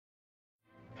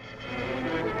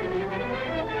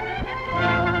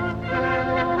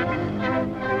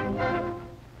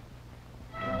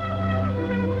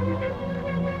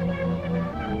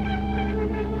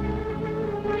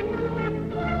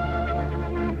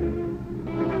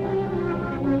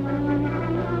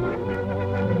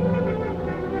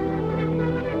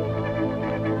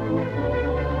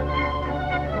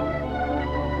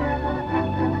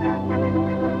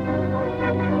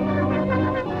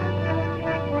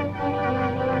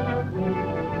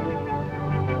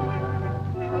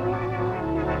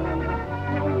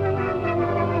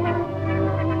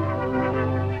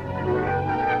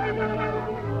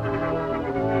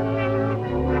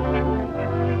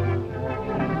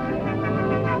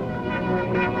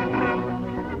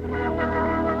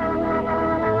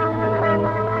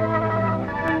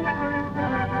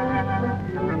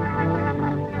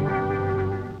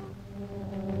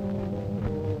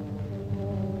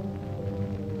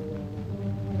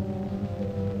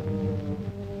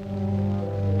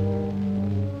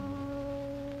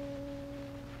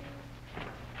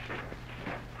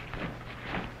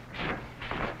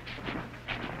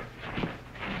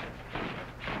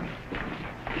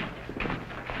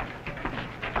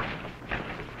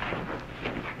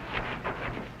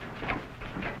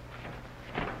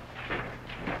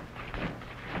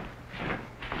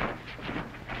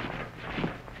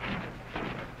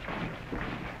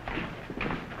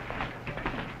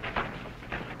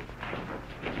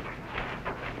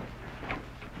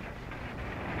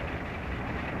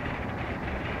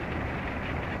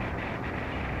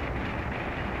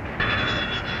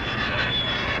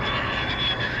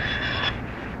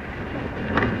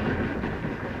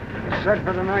set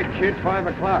for tonight, kid, 5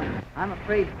 o'clock. I'm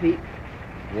afraid, Pete.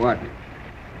 What?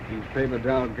 These paper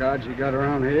doll gods you got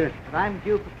around here? But I'm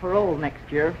due for parole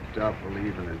next year. Stop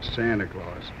believing in Santa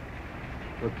Claus.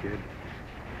 Look, kid,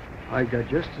 I got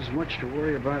just as much to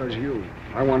worry about as you.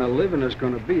 I want to live and there's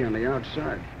going to be on the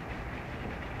outside.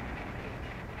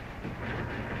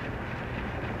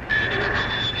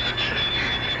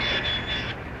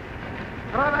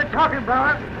 What are they talking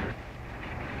about?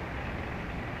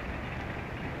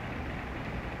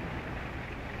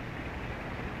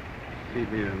 Meet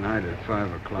me tonight at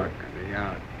 5 o'clock in the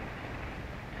yard.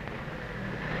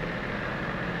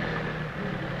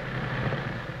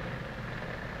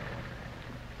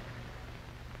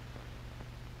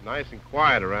 Nice and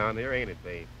quiet around here, ain't it,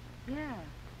 babe? Yeah.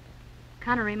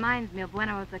 Kind of reminds me of when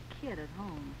I was a kid at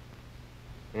home.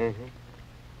 Mm-hmm.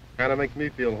 Kind of makes me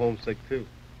feel homesick, too.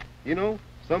 You know,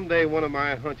 someday one of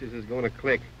my hunches is going to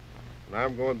click, and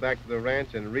I'm going back to the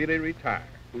ranch and really retire.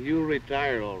 Well, you'll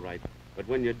retire, all right. But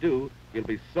when you do, you'll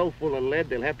be so full of lead,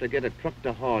 they'll have to get a truck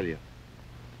to haul you.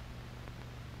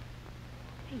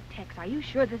 Hey, Tex, are you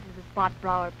sure this is the spot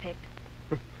Brower picked?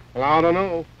 Well, I don't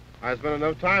know. I spent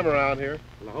enough time around here.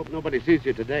 Well, I hope nobody sees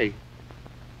you today.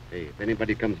 Hey, if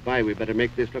anybody comes by, we better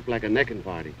make this look like a necking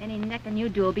party. Any necking you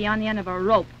do will be on the end of a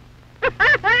rope.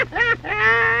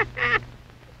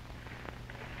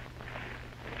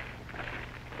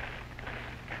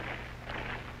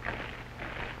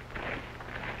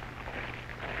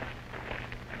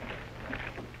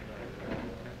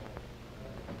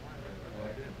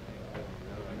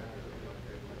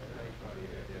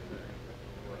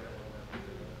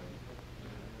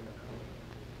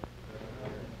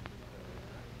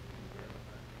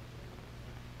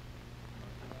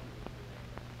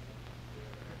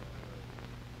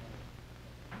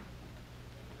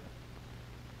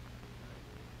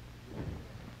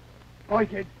 Boy,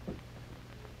 kid.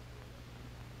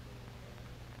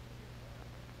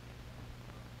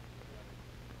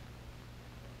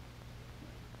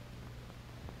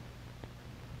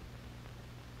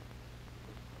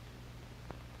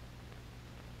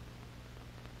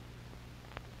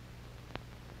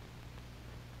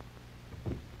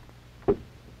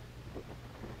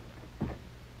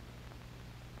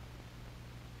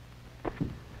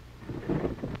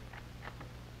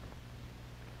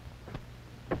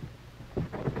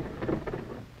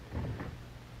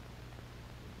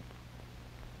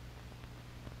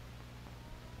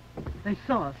 They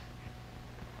saw us.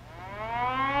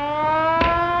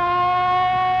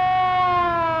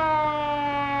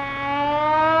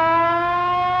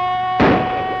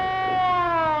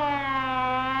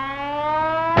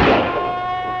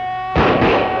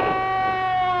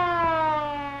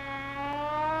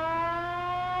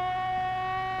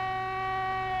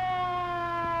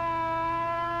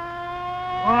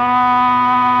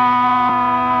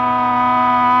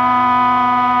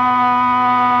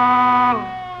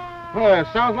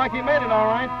 Sounds like he made it, all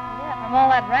right. Yeah, from all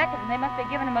that racket, they must be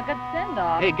giving him a good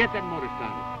send-off. Hey, get that motor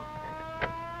started.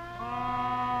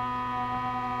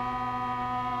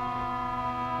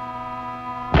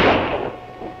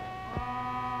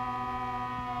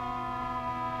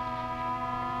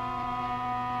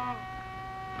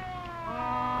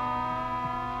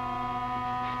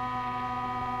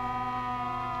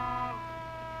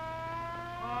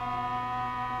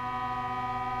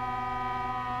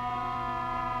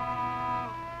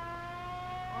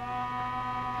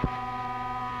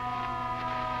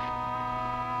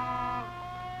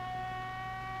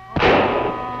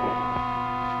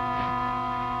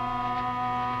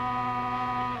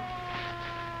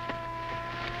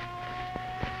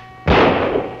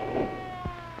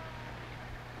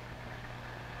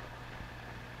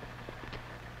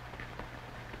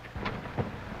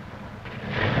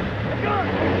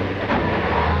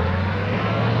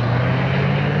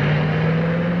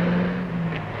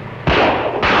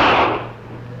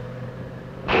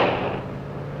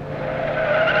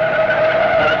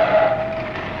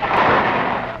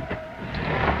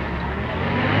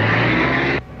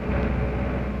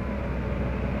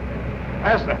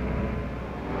 Faster.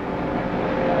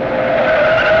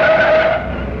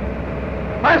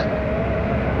 Faster.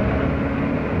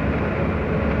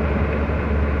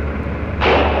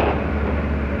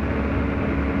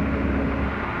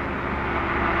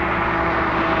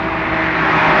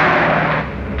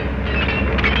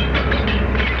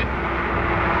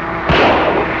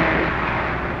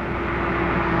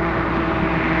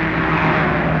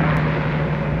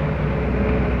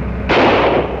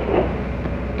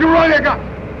 Give her all you got.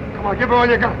 Come on, give her all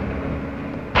you got.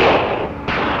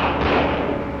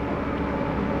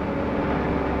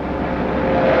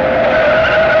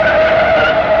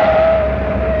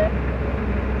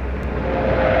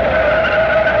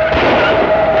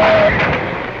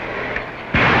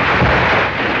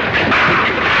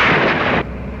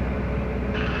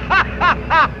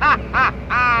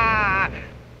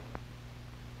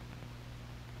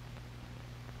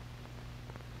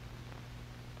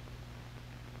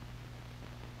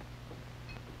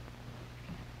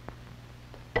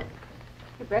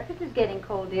 breakfast is getting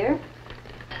cold, dear.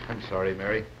 I'm sorry,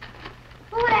 Mary.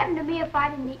 What would happen to me if I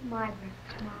didn't eat my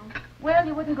breakfast, Mom? Well,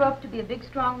 you wouldn't grow up to be a big,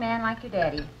 strong man like your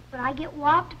daddy. Would I get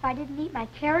whopped if I didn't eat my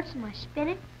carrots and my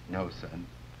spinach? No, son.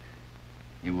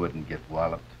 You wouldn't get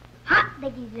walloped. Hot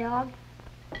diggy, dog.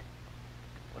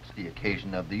 What's the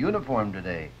occasion of the uniform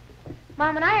today?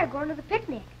 Mom and I are going to the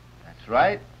picnic. That's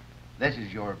right. This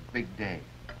is your big day.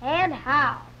 And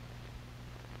how?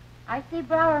 I see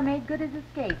Brower made good his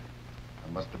escape. I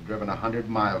must have driven 100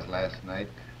 miles last night,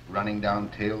 running down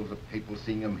tales of people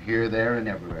seeing him here, there, and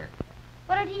everywhere.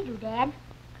 What did he do, Dad?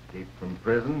 Escaped from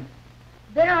prison?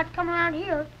 Better not come around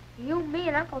here. You, me,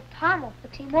 and Uncle Tom will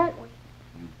fix him, won't we?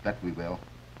 You bet we will.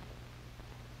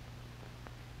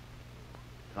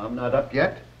 Tom not up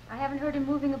yet? I haven't heard him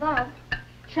moving about.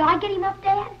 Shall I get him up,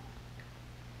 Dad?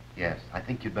 Yes, I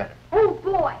think you'd better. Oh,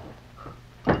 boy.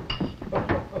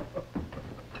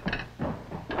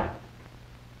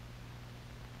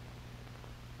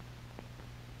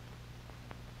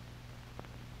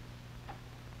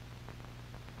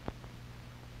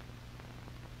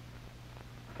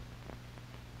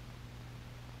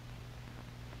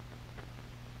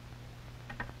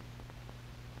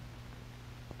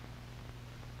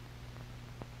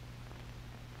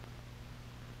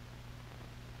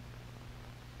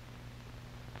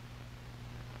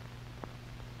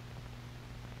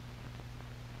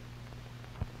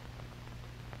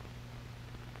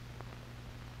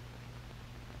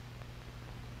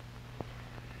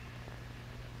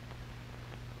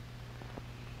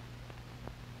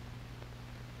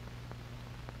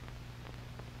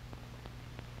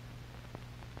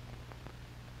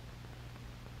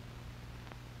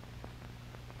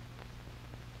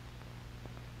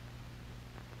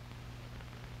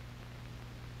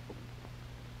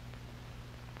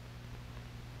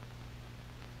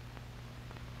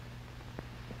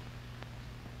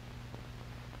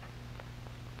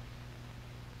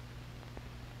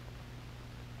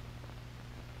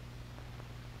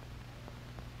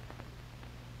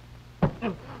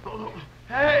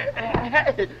 Hey,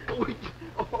 hey!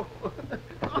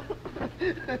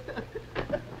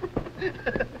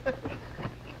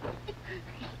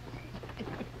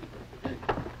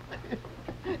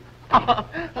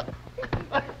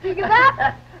 You give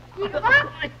up? You give up?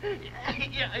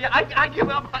 Yeah, I give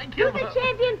up. I give Who's up. the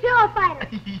champion pillow fighter?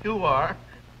 You are.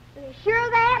 Are you sure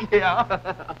of that? Yeah.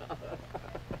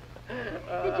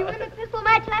 Did you win the pistol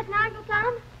match last night, Uncle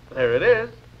Tom? There it is.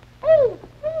 Oh,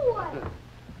 boy.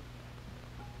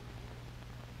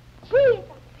 Gee, it's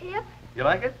a pip. You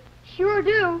like it? Sure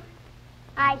do.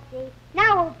 I see.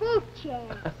 Now we're both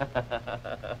champs.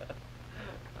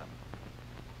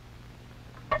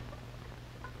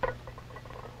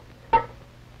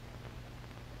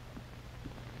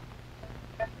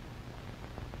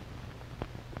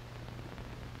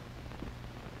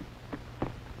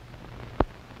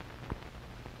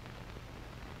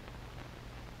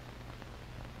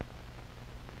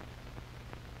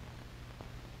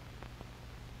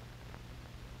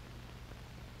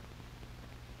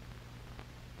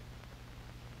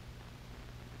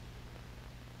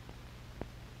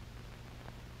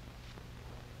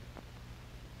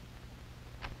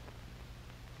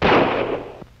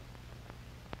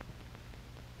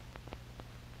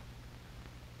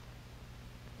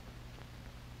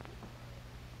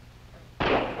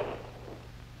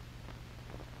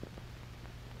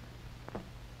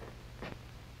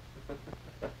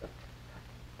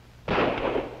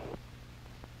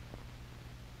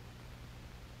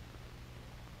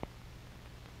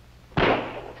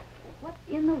 What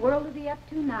in the world is he up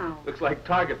to now? Looks like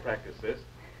target practice, sis.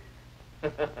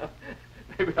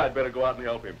 Maybe I'd better go out and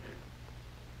help him.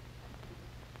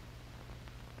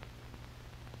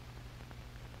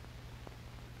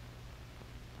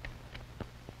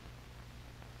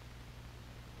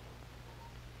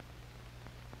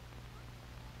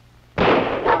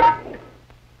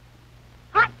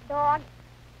 Hot dog.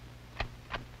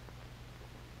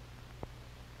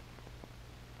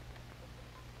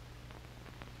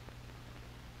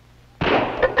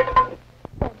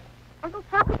 Uncle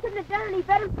Tom couldn't have done any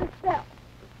better for himself.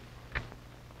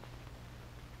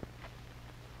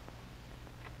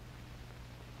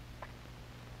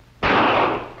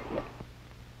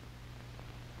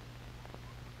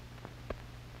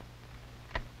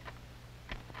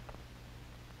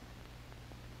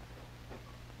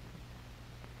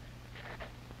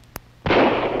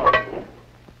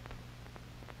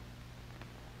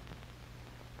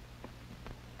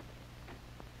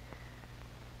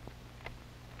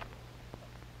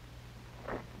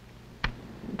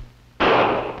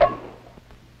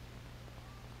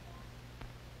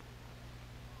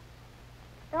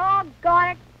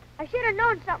 I should have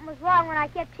known something was wrong when I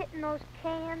kept hitting those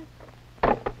cans.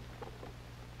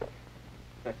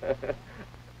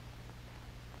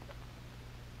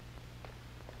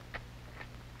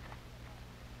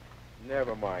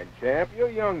 Never mind, champ.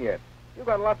 You're young yet. You've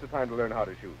got lots of time to learn how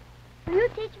to shoot. Will you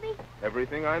teach me?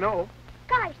 Everything I know.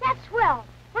 Gosh, that's swell.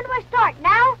 When do I start?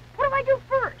 Now? What do I do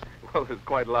first? Well, there's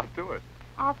quite a lot to it.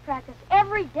 I'll practice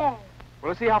every day. Well,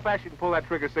 let's see how fast you can pull that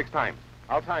trigger 6 times.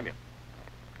 I'll time you.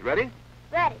 You ready?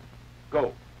 Ready.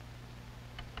 Go.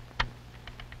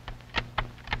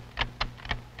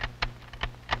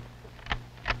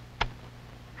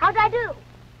 How'd I do?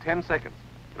 10 seconds.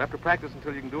 You'll have to practice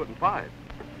until you can do it in 5.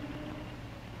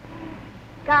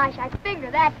 Gosh, I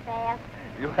figure that fast.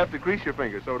 You'll have to grease your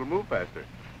fingers so it'll move faster.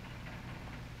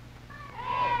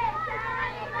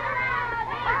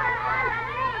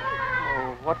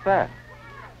 Oh, what's that?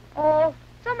 Oh,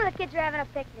 some of the kids are having a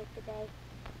picnic today.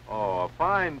 Oh, a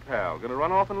fine pal. Gonna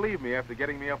run off and leave me after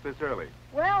getting me up this early.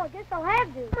 Well, I guess I'll have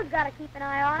to. Someone's got to keep an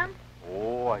eye on them.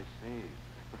 Oh, I see.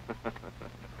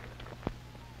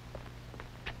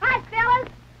 Hi, fellas.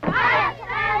 Hi,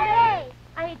 Sandy.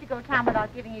 I hate to go Tom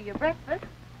without giving you your breakfast.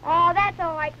 Oh, that's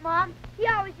all right, Mom. He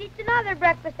always eats another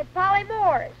breakfast at Polly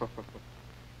Moore's.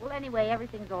 Well, anyway,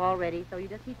 everything's all ready, so you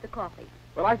just heat the coffee.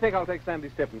 Well, I think I'll take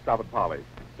Sandy's tip and stop at Polly's.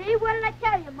 See, what did I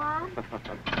tell you, Mom?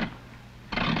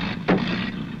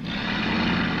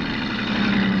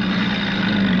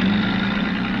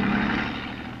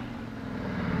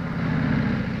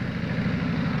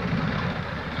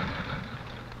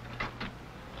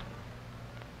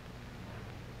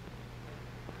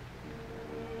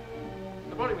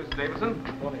 Good morning, Mrs. Davidson.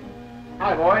 Good morning.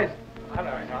 Hi, boys.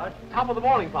 Hello, Sarge. Top of the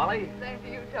morning, Polly. Same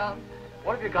to you, Tom.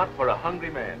 What have you got for a hungry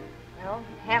man? Well,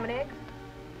 ham and eggs.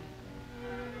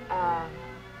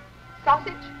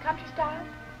 Sausage, country style.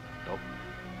 Nope.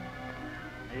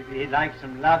 Maybe he'd like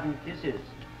some love and kisses.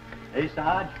 Hey,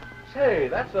 Sarge? Say,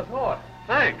 that's a thought.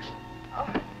 Thanks.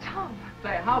 Oh, Tom.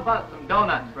 Say, how about some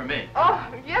donuts for me?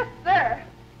 Oh, yes, sir.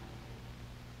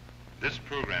 This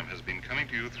program has been coming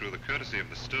to you through the courtesy of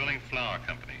the Sterling Flour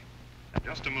Company. In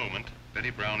just a moment, Betty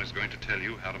Brown is going to tell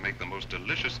you how to make the most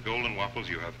delicious golden waffles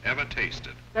you have ever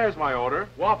tasted. There's my order.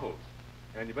 Waffles.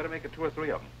 And you better make it 2 or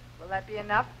 3 of them. Will that be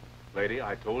enough? Lady,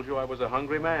 I told you I was a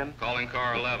hungry man. Calling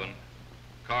car 11.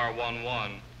 Car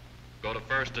 11. Go to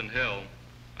First and Hill.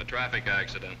 A traffic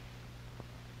accident.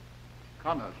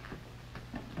 Connor,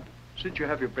 since you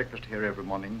have your breakfast here every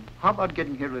morning, how about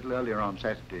getting here a little earlier on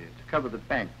Saturday to cover the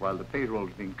bank while the payroll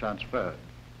is being transferred?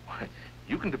 Why,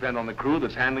 you can depend on the crew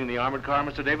that's handling the armored car,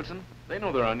 Mr. Davidson. They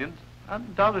know their onions.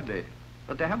 Undoubtedly.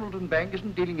 But the Hamilton Bank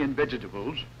isn't dealing in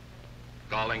vegetables.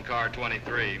 Calling car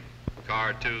 23.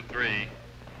 Car 23.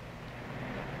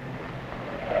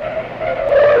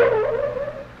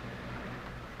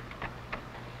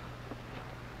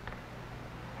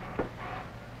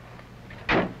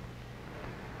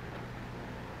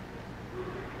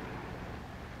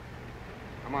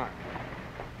 Come on.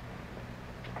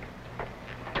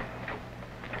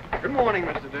 Good morning,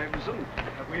 Mr. Davidson.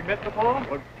 Have we met before?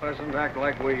 What pleasant act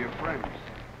like we're your friends.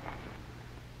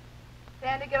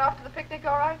 Sandy, get off to the picnic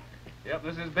all right? Yep,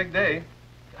 this is a big day.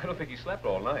 I don't think he slept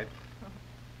all night.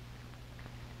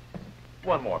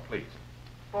 One more, please.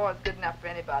 4 is good enough for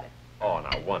anybody. Oh,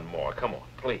 now, one more. Come on,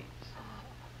 please.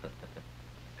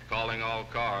 Calling all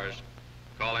cars.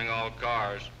 Calling all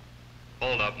cars.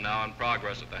 Hold up now in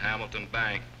progress at the Hamilton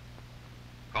Bank.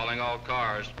 Calling all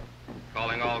cars.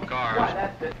 Calling all cars. Why,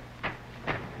 that's it.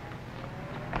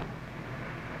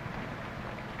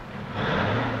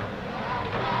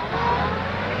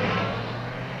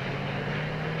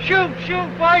 Shoot,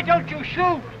 shoot, why don't you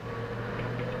shoot?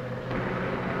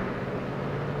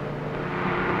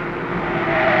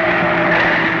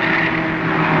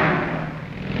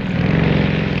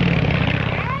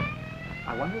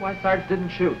 I wonder why Sarge didn't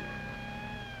shoot.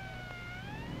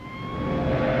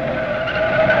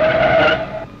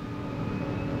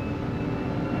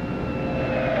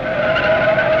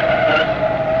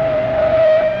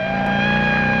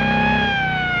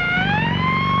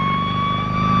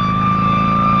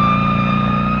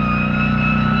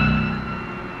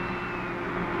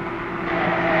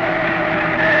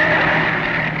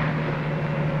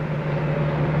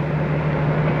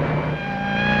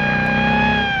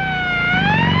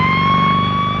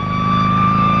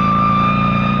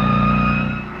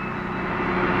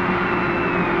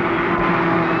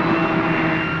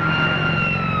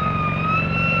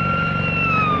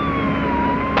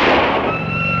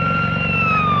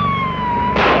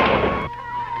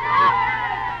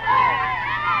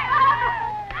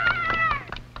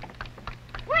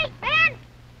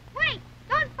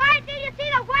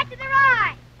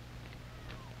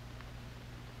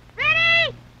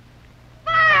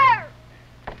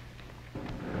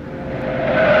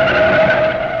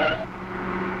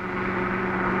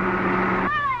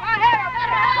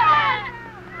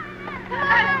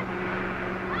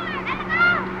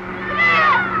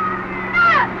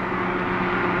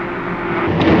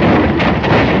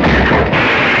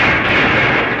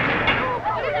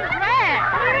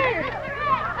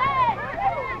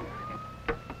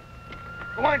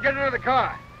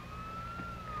 car.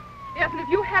 Yes, and if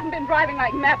you hadn't been driving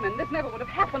like madmen, this never would have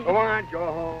happened. Go on, go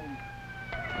home.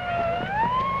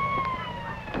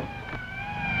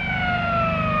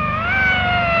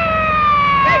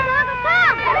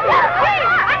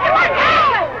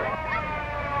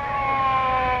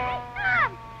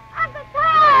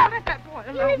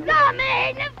 You know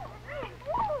me!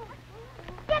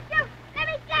 Get you! Let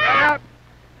me go!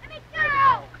 Let me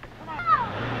go! Come on!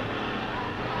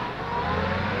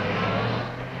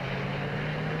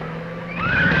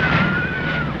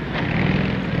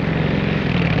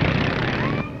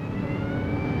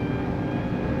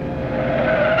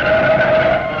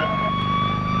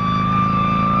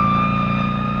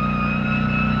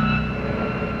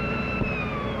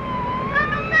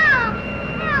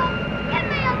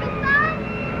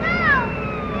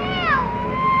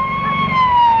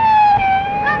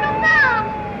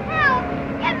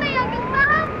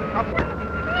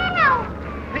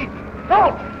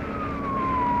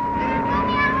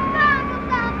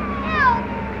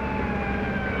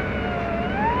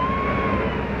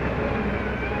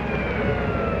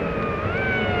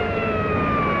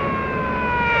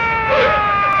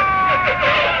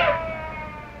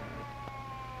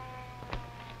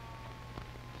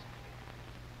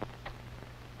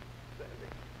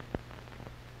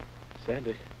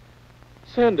 Sandy.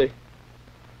 Sandy.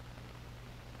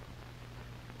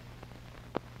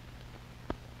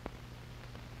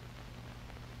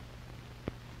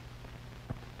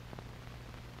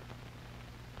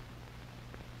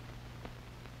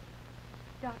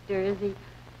 Doctor, is he?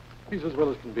 He's as well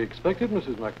as can be expected,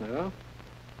 Mrs. MacNair.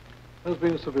 There's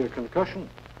been a severe concussion,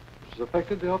 which has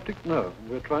affected the optic nerve, and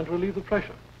we're trying to relieve the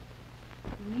pressure.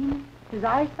 You mean his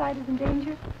eyesight is in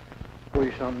danger?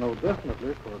 We shan't know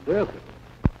definitely for a day or two.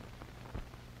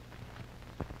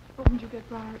 Opened you get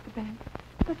Brower at the bank?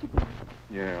 Such a boy.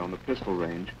 Yeah, on the pistol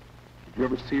range. Did you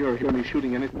ever see or hear me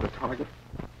shooting anything at a target?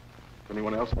 If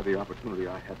anyone else had the opportunity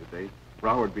I had today,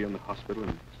 Brower would be in the hospital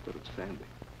instead of Sandy.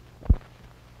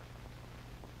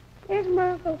 There's my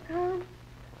Uncle Tom.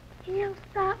 He yells,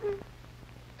 stop him.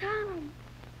 Tom.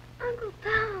 Uncle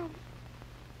Tom.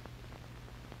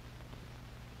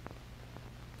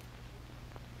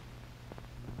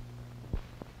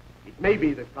 It may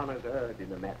be that Connors erred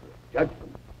in a matter of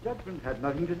judgment. Judgment had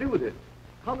nothing to do with it.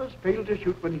 Connors failed to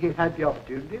shoot when he had the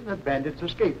opportunity, and the bandits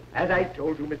escaped. As I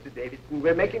told you, Mr. Davidson,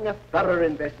 we're making a thorough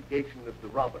investigation of the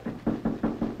robbery.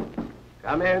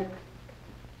 Come in.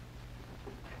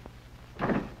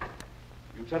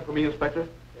 You sent for me, Inspector?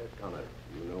 Yes, Connors.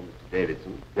 You know Mr.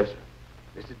 Davidson. Yes, sir.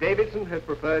 Mr. Davidson has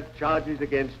preferred charges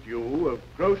against you of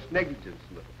gross negligence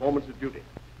in the performance of duty.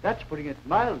 That's putting it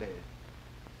mildly.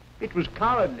 It was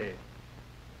cowardly.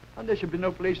 And there should be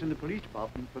no place in the police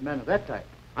department for men of that type.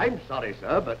 I'm sorry,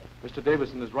 sir, but... Mr.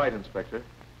 Davidson is right, Inspector.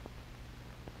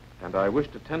 And I wish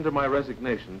to tender my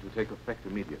resignation to take effect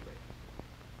immediately.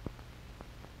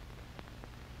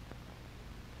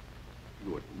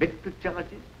 You admit the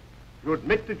charges? You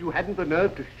admit that you hadn't the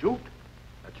nerve to shoot?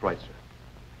 That's right, sir.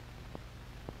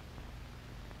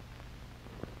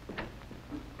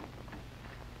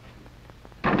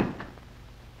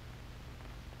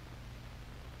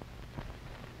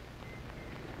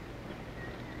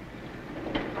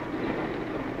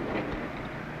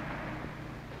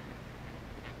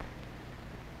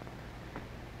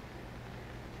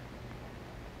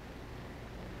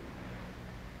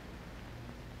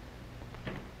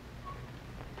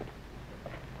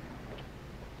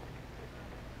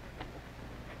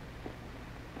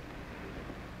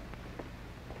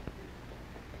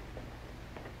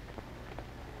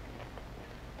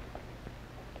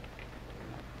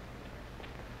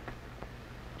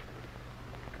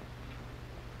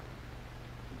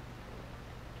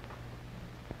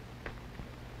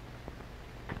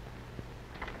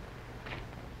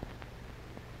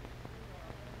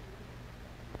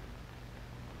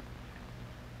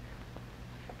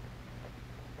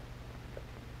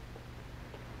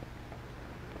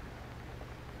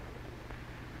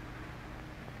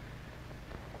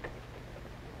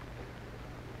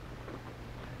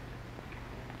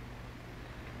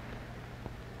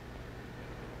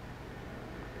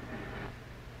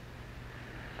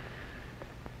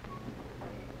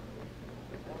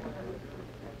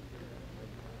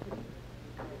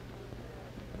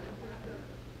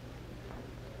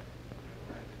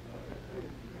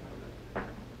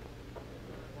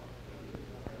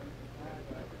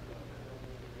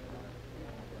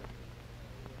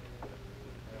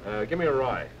 Give me a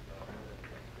rye.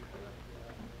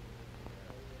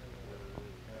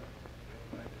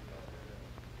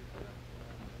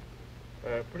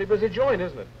 Pretty busy joint,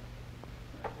 isn't it?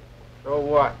 So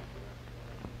what?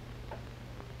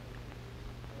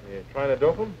 Trying to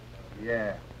dope him?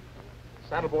 Yeah.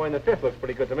 Saddle boy in the 5th looks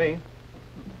pretty good to me.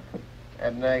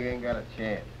 That nag ain't got a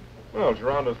chance. Well,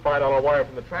 Gerondo's $5 wire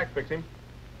from the track fixed him.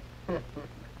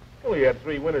 Well, he had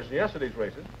 3 winners in yesterday's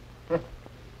races.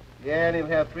 Yeah, and he'll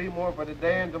have 3 more for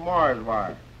today and tomorrow's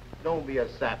wire. Don't be a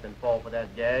sap and fall for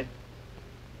that gag.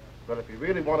 But if you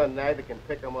really want a nag that can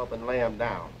pick him up and lay him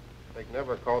down, take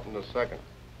never caught in the 2nd.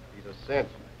 He's a cinch.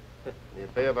 You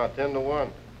pay about 10 to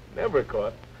 1. Never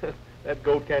caught. That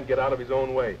goat can't get out of his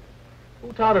own way.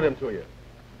 Who touted him to you?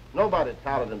 Nobody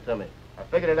touted him to me. I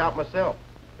figured it out myself.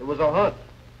 It was a hunch.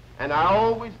 And I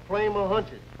always play my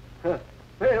hunches.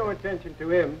 Pay no attention to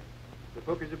him. The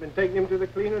hookers have been taking him to the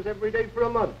cleaners every day for a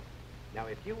month. Now,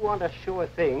 if you want a sure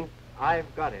thing,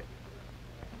 I've got it.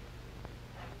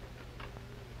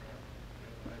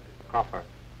 Copper.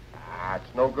 Ah,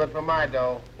 it's no good for my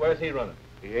dough. Where's he running?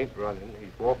 He ain't running.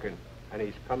 He's walking. And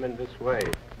he's coming this way.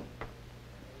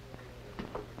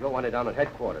 You're wanted down at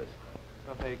headquarters.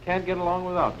 So they can't get along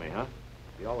without me, huh?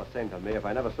 Be all the same to me if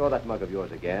I never saw that mug of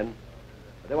yours again.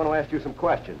 But they want to ask you some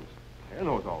questions. He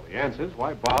knows all the answers.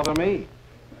 Why bother me?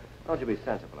 Don't you be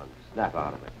sensible and snap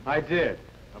out of it. I did.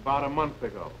 About a month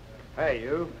ago. Hey,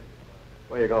 you.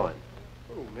 Where you going?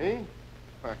 Who, me?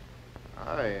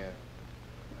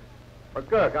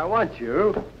 McGirk, I want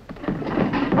you.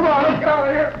 Come on, let's get out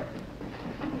of here.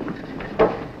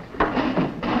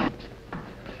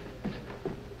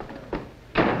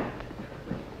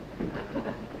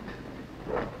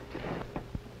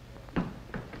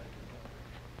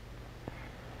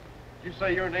 Did you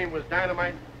say your name was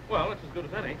Dynamite? Well, it's as good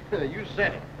as any. You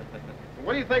said it.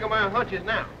 What do you think of my hunches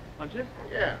now? Hunches?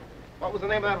 Yeah. What was the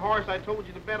name of that horse I told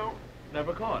you to bet on?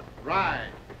 Never caught. Right.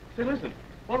 Say, listen.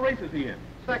 What race is he in?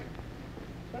 2nd.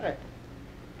 Say,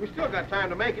 we still got time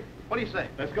to make it. What do you say?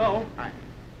 Let's go. All right.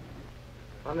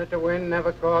 Under to win,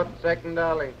 never caught, 2nd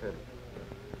Arlington.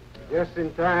 Just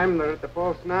in time, they're at the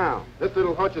post now. This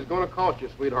little hunch is going to cost you,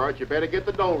 sweetheart. You better get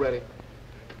the dough ready.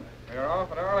 We're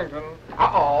off at Arlington.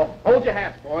 Uh-oh. Hold your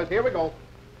hats, boys. Here we go.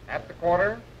 At the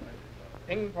quarter.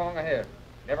 Ping pong ahead.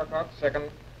 Never caught 2nd.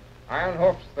 Iron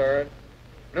Hoofs 3rd.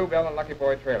 Bluebell and Lucky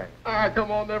Boy trailing. Ah, come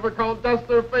on, never caught. Dust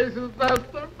their faces, dust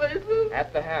their faces.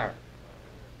 At the half.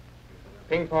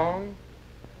 Ping pong.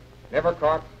 Never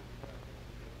caught.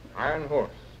 Iron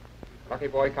Horse. Lucky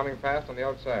Boy coming fast on the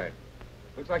outside.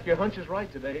 Looks like your hunch is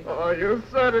right today. Oh, you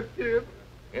said it, kid.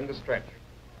 In the stretch.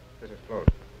 This is close.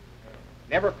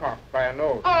 Never caught by a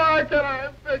nose. Oh, can I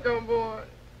pick 'em, boy?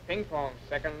 Ping pong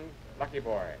 2nd. Lucky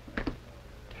Boy.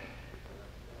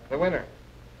 The winner.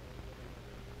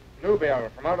 Bluebell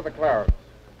from out of the clouds.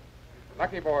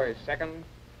 Lucky Boy 2nd.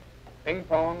 Ping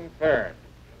pong 3rd.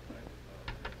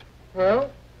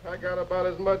 Well, I got about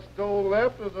as much dough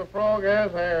left as a frog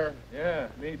has hair. Yeah,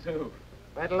 me too.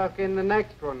 Better luck in the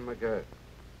next one, McGirk.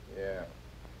 Yeah.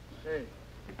 Say,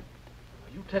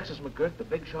 are you Texas McGirk, the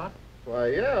big shot? Why,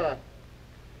 yeah.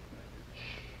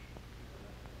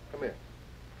 Come here.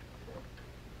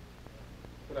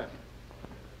 Sit down.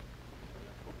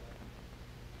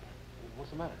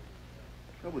 What's the matter?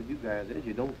 The trouble with you guys is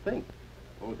you don't think.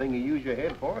 The only thing you use your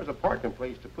head for is a parking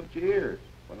place to put your ears.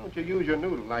 Why don't you use your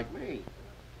noodle like me?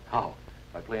 How?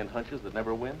 By playing hunches that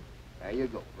never win? There you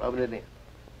go, rubbing it in.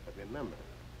 But remember,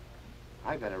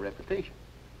 I got a reputation.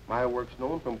 My work's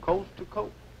known from coast to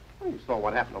coast. Well, you saw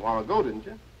what happened a while ago, didn't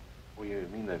you? Well, you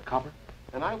mean the copper?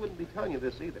 And I wouldn't be telling you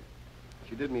this either.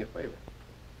 She did me a favor.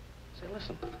 Say,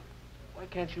 listen, why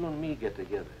can't you and me get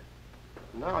together?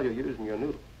 Now you're using your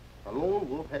noodle. A lone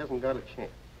wolf hasn't got a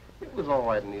chance. It was all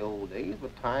right in the old days,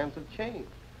 but times have changed.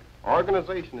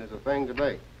 Organization is a thing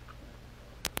today.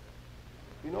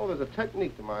 You know, there's a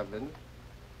technique to my business.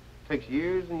 It takes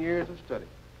years and years of study.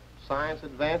 Science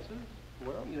advances,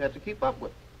 well, you have to keep up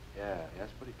with it. Yeah,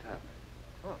 that's pretty tough.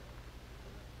 Huh.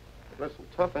 But listen,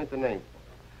 tough ain't the name for it.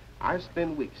 I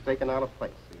spend weeks staking out a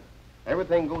place, see?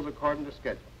 Everything goes according to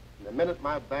schedule. And the minute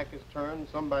my back is turned,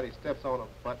 somebody steps on a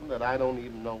button that I don't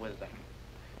even know is there.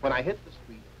 When I hit the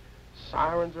street,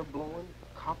 sirens are blowing,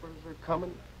 coppers are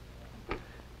coming.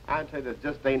 I tell you, there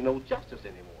just ain't no justice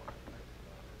anymore.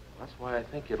 That's why I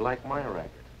think you'd like my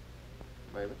racket.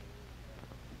 Maybe.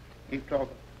 Keep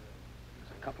talking.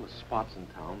 There's a couple of spots in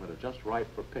town that are just right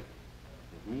for picking.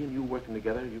 With me and you working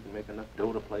together, you can make enough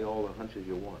dough to play all the hunches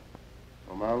you want.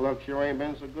 Well, my luck sure ain't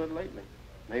been so good lately.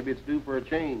 Maybe it's due for a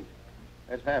change.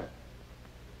 Let's have it.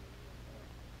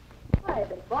 Hi,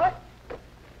 big boy.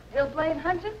 Still playing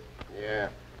hunches? Yeah.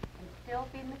 And still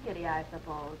feeding the kitty, I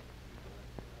suppose.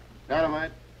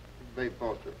 Dynamite, Babe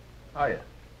Foster. Hiya.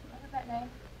 What was that name?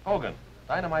 Hogan.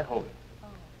 Dynamite Hogan. Oh.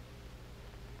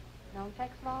 Known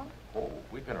Tex long? Oh,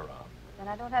 we've been around. Then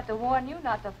I don't have to warn you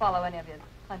not to follow any of his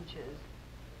hunches.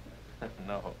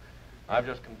 No. I've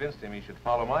just convinced him he should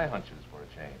follow my hunches for a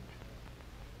change.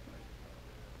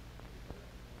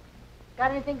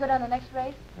 Got anything good on the next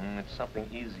race? It's something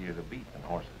easier to beat than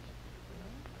horses.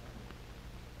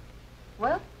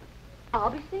 Well, I'll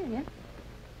be seeing you.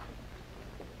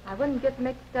 I wouldn't get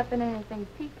mixed up in anything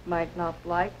Pete might not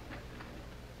like.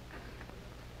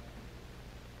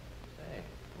 Say,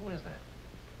 who is that?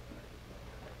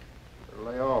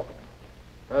 Lay off.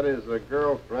 That is the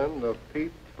girlfriend of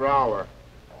Pete Brower.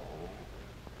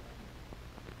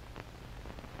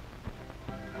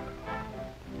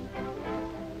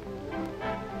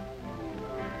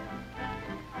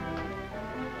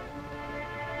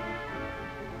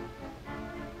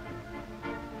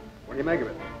 What do you make of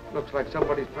it? Looks like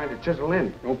somebody's trying to chisel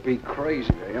in. Don't be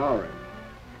crazy. They are.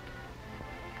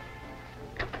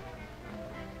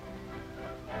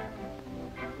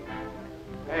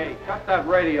 Hey, cut that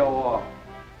radio off.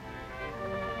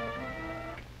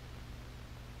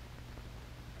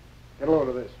 Get a load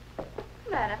of this.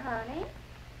 Matter, honey?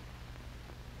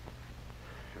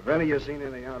 Have any of you seen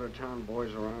any out-of-town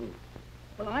boys around?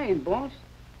 Well, I ain't, boss.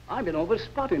 I've been over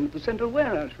spotting at the Central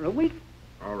Warehouse for a week.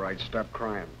 All right, stop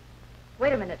crying.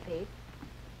 Wait a minute, Pete.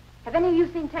 Have any of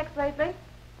you seen Tex lately?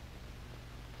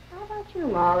 How about you,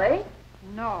 Molly?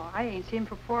 No, I ain't seen him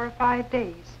for 4 or 5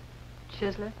 days.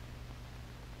 Chisler.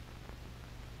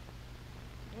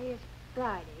 Today is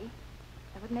Friday.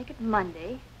 That would make it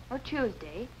Monday or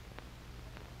Tuesday.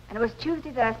 And it was Tuesday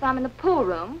that I saw him in the pool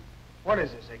room. What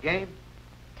is this, a game?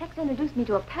 Tex introduced me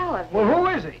to a pal of his. Well, who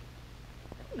is he?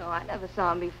 No, I never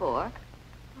saw him before.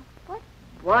 What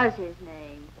was his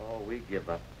name? Oh, we give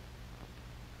up.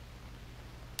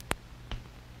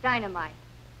 Dynamite.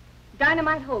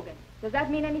 Dynamite Hogan. Does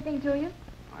that mean anything to you?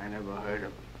 I never heard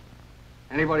of him.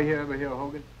 Anybody here ever hear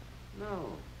Hogan? No.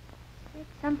 It's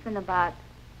something about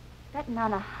betting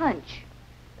on a hunch.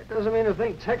 It doesn't mean a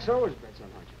thing. Tex always bets on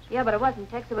hunches. Yeah, but it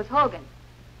wasn't Tex, it was Hogan.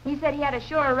 He said he had a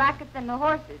surer racket than the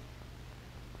horses.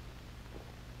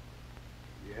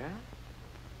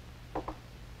 Yeah?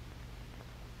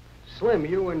 Slim,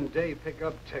 you and Dave pick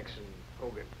up Tex and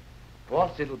Hogan.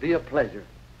 Boss, it'll be a pleasure.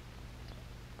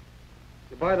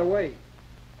 By the way,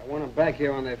 I want them back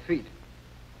here on their feet.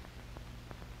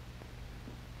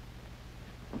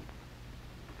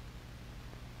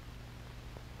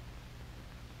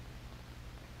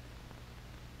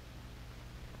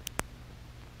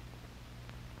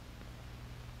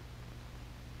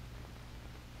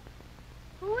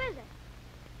 Who is it?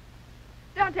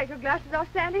 Don't take your glasses off,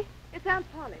 Sandy. It's Aunt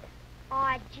Polly.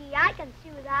 Aw, gee, I can see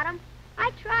without him.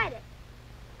 I tried it.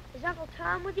 Is Uncle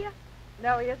Tom with you?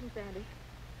 No, he isn't, Sandy.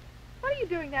 What are you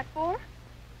doing that for?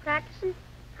 Practicing?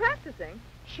 Practicing?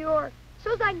 Sure.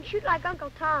 So's I can shoot like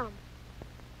Uncle Tom.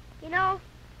 You know,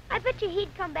 I bet you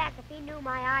he'd come back if he knew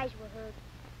my eyes were hurt.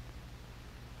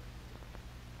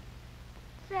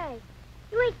 Say,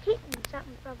 you ain't keeping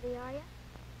something from me, are you?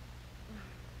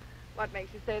 What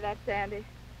makes you say that, Sandy?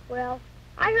 Well,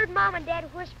 I heard Mom and Dad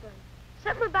whispering.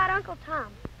 Something about Uncle Tom,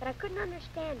 but I couldn't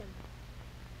understand him.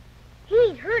 He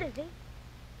ain't hurt, is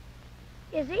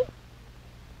he? Is he?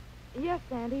 Yes,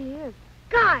 Sandy, he is.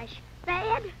 Gosh,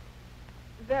 bad?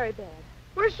 Very bad.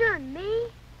 Worse than me?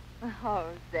 Oh,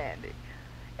 Sandy.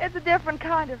 It's a different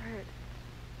kind of hurt.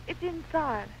 It's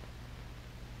inside.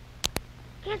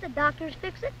 Can't the doctors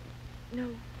fix it? No.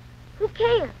 Who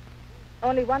can?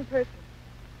 Only one person.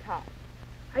 Tom.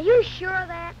 Are you sure of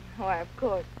that? Why, of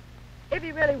course. If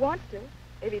he really wants to.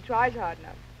 If he tries hard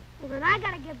enough. Well, then I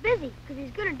gotta get busy, because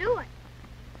he's gonna do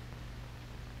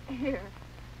it. Here.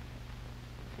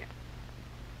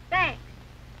 Thanks.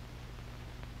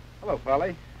 Hello,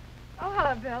 Polly. Oh,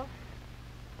 hello, Bill.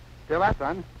 Still up,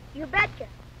 son? You betcha.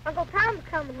 Uncle Tom's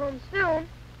coming home soon.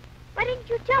 Why didn't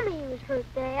you tell me he was hurt,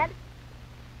 Dad?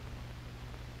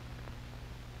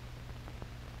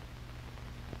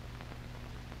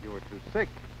 You were too sick.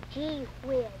 Gee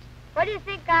whiz. What do you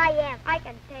think I am? I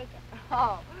can take it.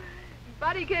 Oh,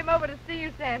 Buddy came over to see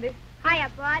you, Sandy. Hiya,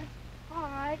 Bud. All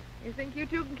right. You think you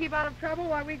two can keep out of trouble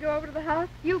while we go over to the house?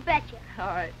 You betcha. All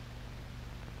right.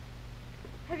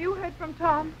 Have you heard from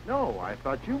Tom? No, I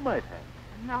thought you might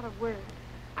have. Not a word.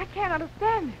 I can't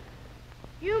understand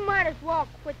it. You might as well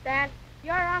quit that.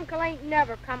 Your uncle ain't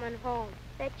never coming home.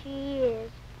 Bet he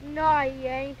is. No, he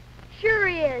ain't. Sure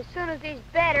he is, soon as he's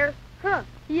better. Huh,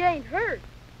 he ain't hurt.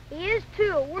 He is,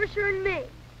 too, worser than me.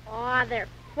 Aw, they're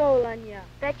fooling you.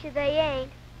 Bet you they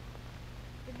ain't.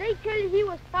 Did they tell you he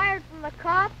was fired from the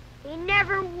cops? He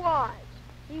never was.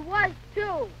 He was,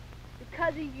 too,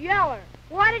 because he's yeller.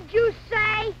 What did you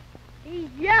say? He's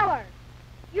yeller.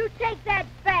 You take that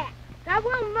back. I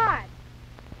will not.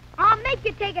 I'll make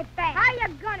you take it back. How you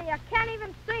gonna? You can't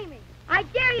even see me. I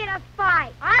dare you to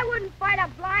fight. I wouldn't fight a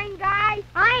blind guy.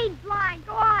 I ain't blind.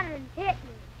 Go on and hit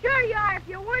me. Sure you are. If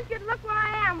you weren't, you'd look where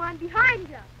I am. I'm behind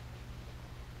you.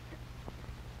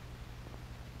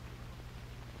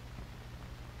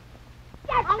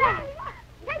 Get back!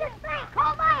 Take it back!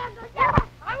 Call my uncle! Get it!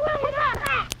 I will not!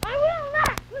 I will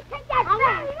not! You take that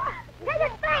back! Take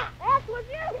it back! That's what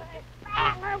you say!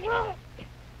 Back! I will!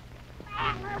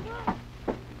 Back! I will!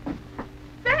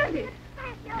 Sandy!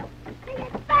 Take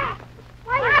it back!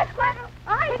 I quit! I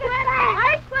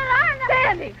quit! I'm not...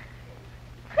 Sandy!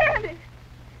 Sandy!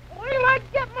 Wait till I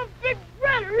get my big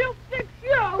brother. He'll fix you.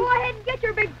 Go ahead and get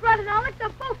your big brother, and I'll lick the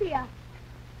both of you.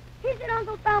 He said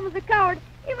Uncle Tom was a coward.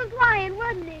 He was lying,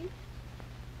 wasn't he?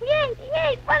 He ain't. He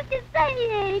ain't. What did you say he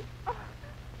ain't?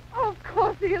 Oh, of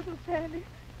course he isn't, Sandy.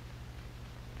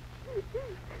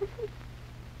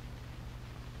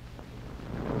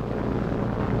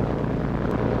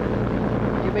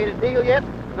 You made a deal yet?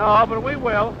 No, but we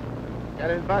will.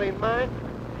 Got anybody in mind?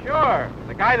 Sure.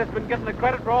 The guy that's been getting the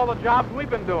credit for all the jobs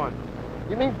we've been doing.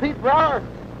 You mean Pete Brower?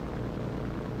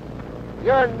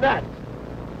 You're nuts.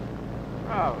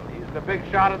 Oh, he's the big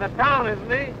shot of the town,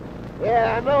 isn't he?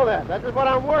 Yeah, I know that. That's just what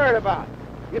I'm worried about.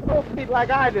 You know Pete like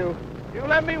I do. You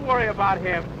let me worry about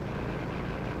him.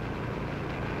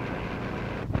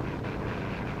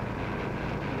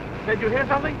 Did you hear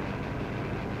something?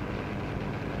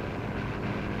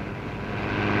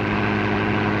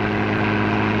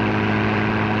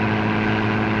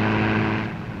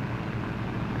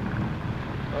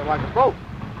 Like a boat.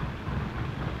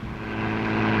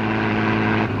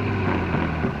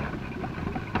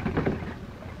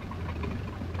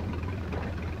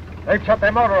 They've shut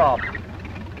their motor off.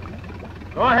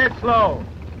 Go ahead, slow.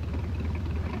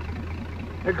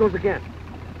 Here it goes again.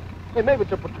 Hey, maybe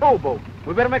it's a patrol boat.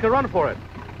 We better make a run for it.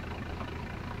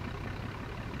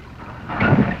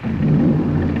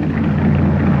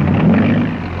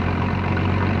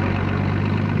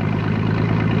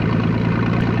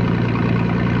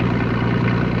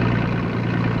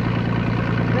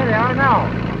 There they are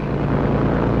now.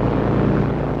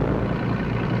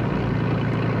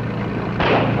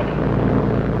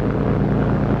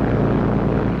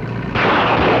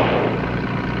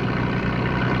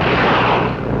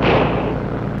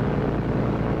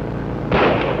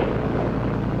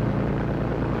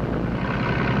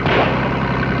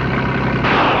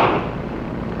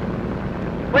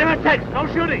 No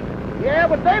shooting. Yeah,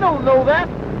 but they don't know that.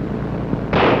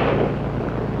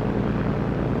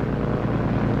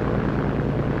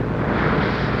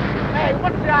 Hey,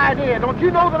 what's the idea? Don't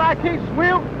you know that I can't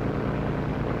swim?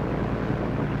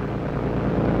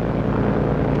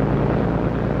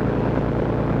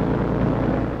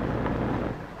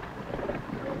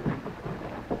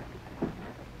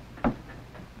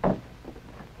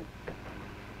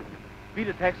 Beat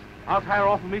it, Tex. I'll tie her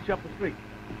off and meet you up the street.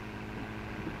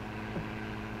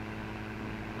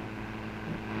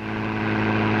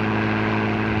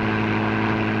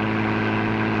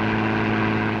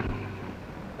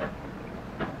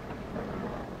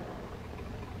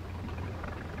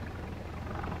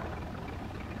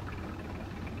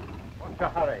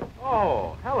 Hurry.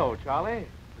 Oh, hello, Charlie.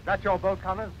 Is that your boat,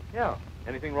 Connors? Yeah.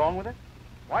 Anything wrong with it?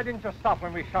 Why didn't you stop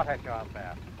when we shot at you out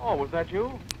there? Oh, was that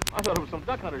you? I thought it was some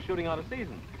duck hunters shooting out of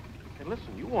season. Hey,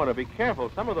 listen, you want to be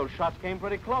careful. Some of those shots came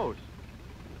pretty close.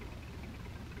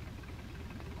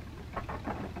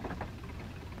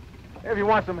 If you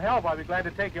want some help, I'd be glad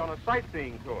to take you on a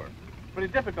sightseeing tour. It's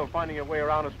pretty difficult finding your way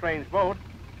around a strange boat.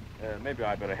 Maybe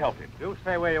I'd better help you. You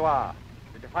stay where you are.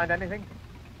 Did you find anything?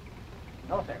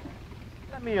 No, sir.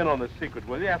 Let me in on the secret,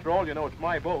 will you? After all, you know it's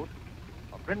my boat.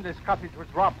 Brindley's cottage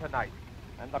was robbed tonight,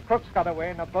 and the crooks got away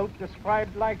in a boat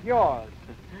described like yours.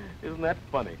 Isn't that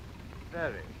funny?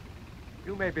 Very.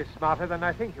 You may be smarter than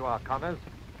I think you are, Connors.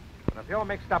 But if you're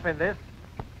mixed up in this,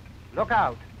 look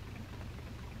out.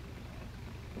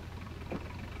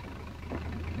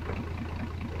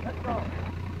 Let's go.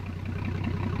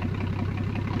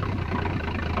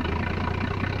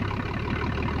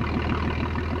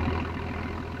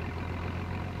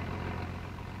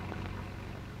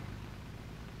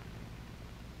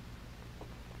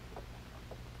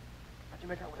 How'd you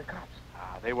make out with the cops?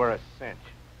 Ah, they were a cinch.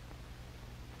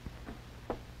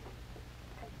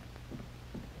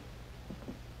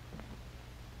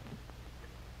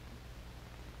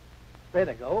 There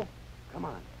they go. Come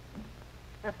on.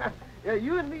 Yeah,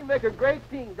 you and me make a great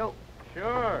team, don't we?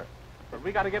 Sure. But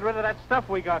we got to get rid of that stuff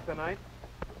we got tonight.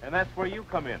 And that's where you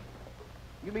come in.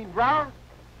 You mean Brower?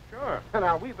 Sure.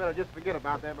 Now, we better just forget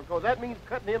about that, because that means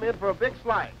cutting him in for a big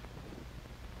slice.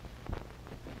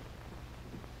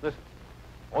 Listen,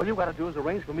 All you got to do is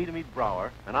arrange for me to meet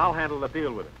Brower, and I'll handle the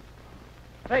deal with him.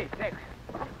 Hey, Tex.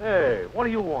 Hey, what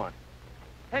do you want?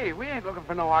 Hey, we ain't looking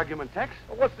for no argument, Tex.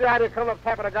 Well, what's the idea of coming up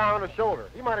tapping a guy on the shoulder?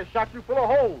 He might have shot you full of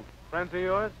holes. Friends of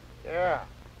yours? Yeah.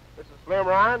 This is Slim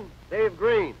Ryan, Dave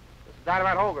Green. This is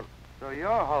Dynamite Hogan. So you're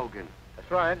Hogan.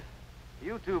 That's right.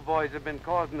 You two boys have been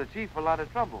causing the chief a lot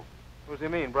of trouble. What does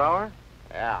he mean, Brower?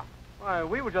 Yeah. Why,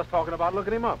 we were just talking about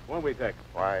looking him up, weren't we, Tex?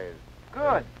 Why,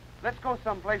 Good. Let's go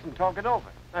someplace and talk it over.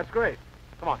 That's great.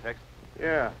 Come on, Tex.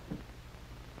 yeah.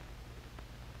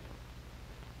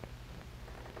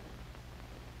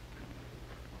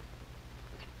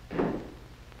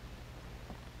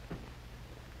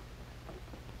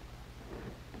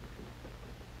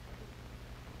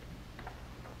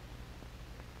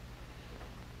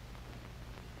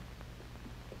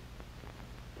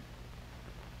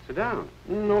 Sit down.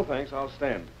 No, thanks. I'll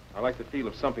stand. I like the feel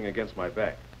of something against my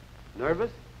back.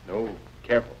 Nervous? No,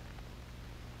 careful.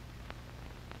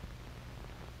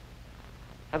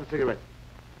 Have a cigarette.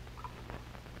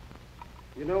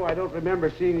 You know, I don't remember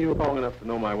seeing you Long enough to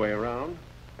know my way around.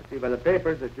 I see by the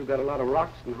papers that you got a lot of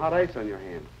rocks and hot ice on your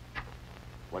hands.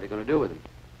 What are you going to do with them?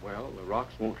 Well, the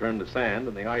rocks won't turn to sand,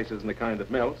 and the ice isn't the kind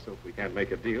that melts, so if we can't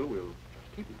make a deal, we'll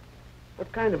just keep them.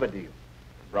 What kind of a deal?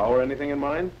 Brower, anything in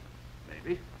mind?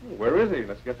 Maybe. Where is he?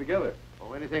 Let's get together.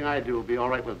 Oh, anything I do will be all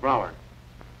right with Brower.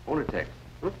 Owner Tex.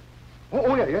 Huh?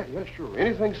 Oh, yeah, sure.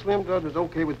 Anything Slim does is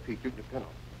okay with Pete. You can depend on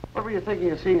it. What were you thinking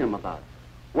of seeing him about?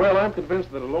 Well, I'm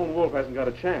convinced that a lone wolf hasn't got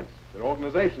a chance. That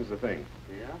organization's the thing.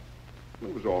 Yeah?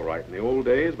 It was all right in the old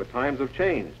days, but times have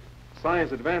changed.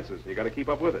 Science advances, and you got to keep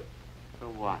up with it. So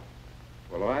what?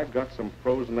 Well, I've got some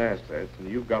frozen assets, and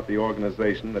you've got the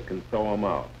organization that can throw them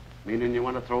out. Meaning you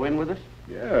want to throw in with us?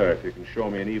 Yeah, if you can show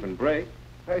me an even break.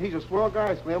 Hey, he's a swell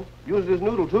guy, Slim. Uses his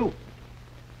noodle, too.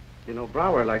 You know,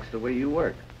 Brower likes the way you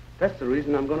work. That's the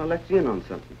reason I'm going to let you in on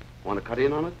something. Want to cut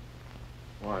in on it?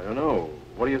 Well, I don't know.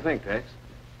 What do you think, Tex?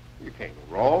 You can't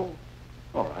go wrong.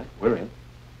 All right, we're in.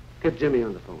 Get Jimmy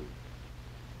on the phone.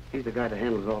 He's the guy that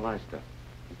handles all our stuff.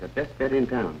 He's the best bet in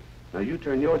town. Now, you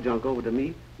turn your junk over to me,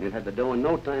 and you'll have the dough in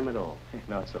no time at all.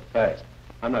 Not so fast.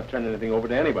 I'm not turning anything over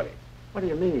to anybody. What do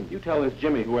you mean? You tell this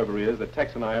Jimmy, whoever he is, that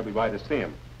Tex and I will be by to see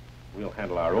him. We'll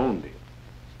handle our own deal.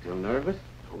 Still nervous?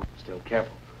 Oh, still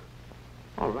careful.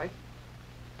 All right.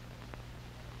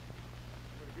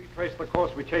 We traced the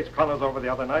course we chased Connors over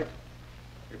the other night.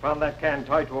 We found that can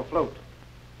tied to a float.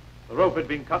 The rope had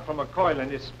been cut from a coil in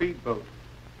his speedboat.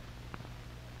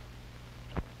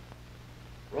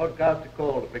 Broadcast a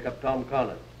call to pick up Tom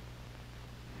Connors.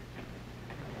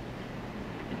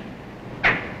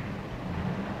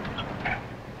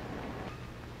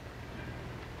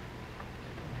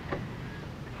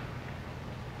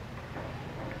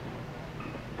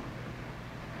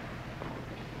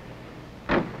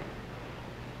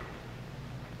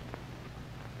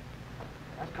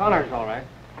 That's Connors, all right.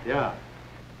 Yeah.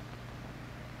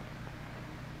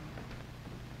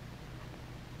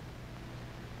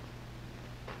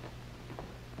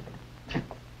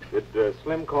 Did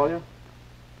Slim call you?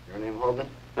 Your name Hogan?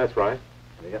 That's right.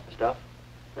 Have you got the stuff?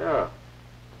 Yeah.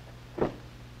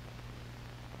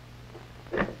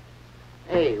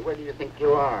 Hey, where do you think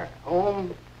you are?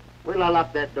 Home? Where'll I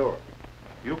lock that door?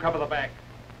 You cover the back.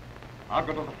 I'll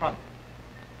go to the front.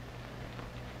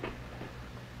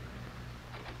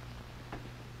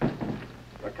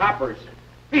 The coppers.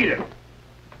 Beat it.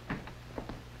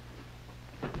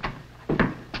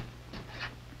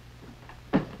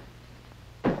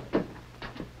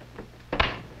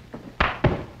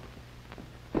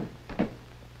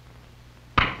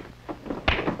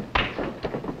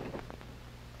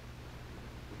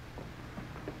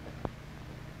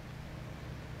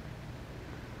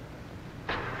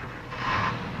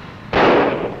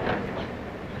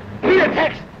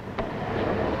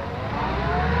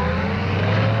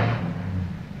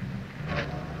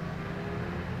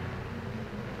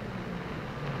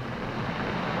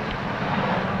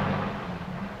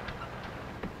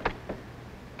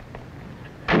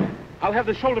 I'll have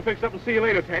the shoulder fixed up and see you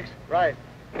later, Tex. Right.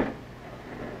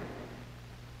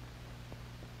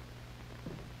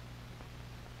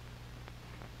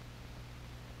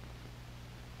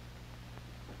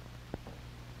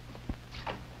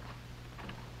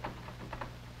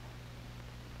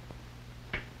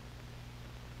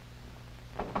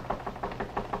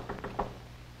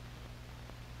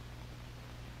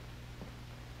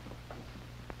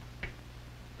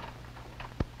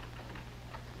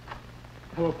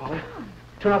 Hello, Polly.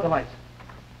 Turn out the lights.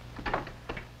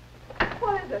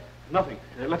 What is it? Nothing.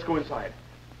 Let's go inside.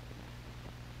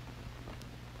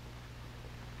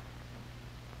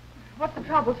 What's the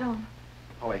trouble, Tom?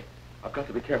 Polly, I've got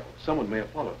to be careful. Someone may have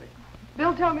followed me.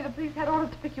 Bill told me the police had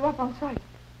orders to pick you up on sight.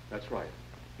 That's right.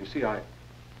 You see, I...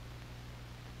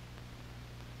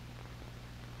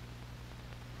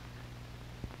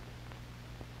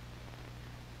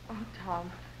 Oh,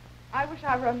 Tom, I wish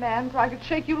I were a man so I could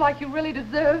shake you like you really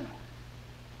deserve.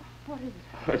 What is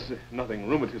it? It's nothing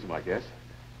rheumatism, I guess.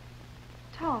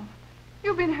 Tom,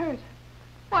 you've been hurt.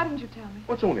 Why didn't you tell me?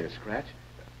 What's only a scratch?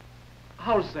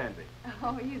 How's Sandy?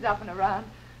 Oh, he's up and around.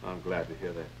 I'm glad to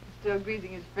hear that. Still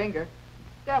greasing his finger.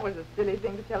 That was a silly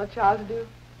thing to tell a child to do.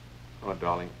 Oh,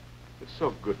 darling, it's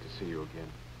so good to see you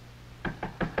again.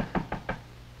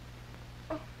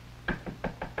 Oh.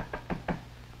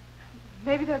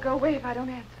 Maybe they'll go away if I don't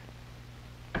answer.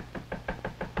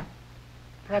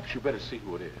 Perhaps you better see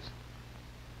who it is.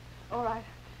 All right.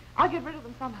 I'll get rid of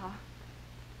them somehow.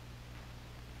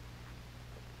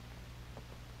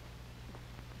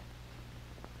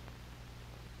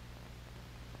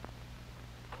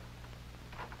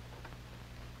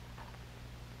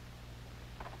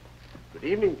 Good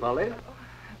evening, Polly.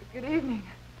 Good evening.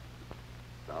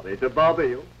 Sorry to bother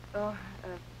you. Oh,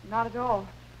 not at all.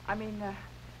 I mean,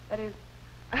 that is,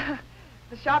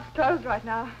 the shop's closed right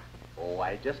now. Oh,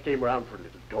 I just came around for a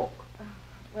little talk.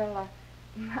 Well,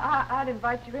 I'd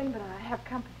invite you in, but I have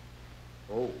company.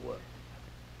 Oh,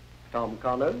 Tom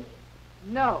Connors?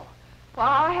 No. Well,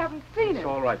 I haven't seen him. It's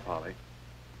all right, Polly.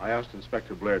 I asked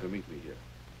Inspector Blair to meet me here.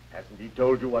 Hasn't he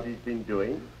told you what he's been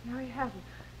doing? No, he hasn't.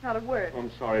 Not a word.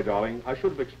 I'm sorry, darling. I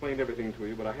should have explained everything to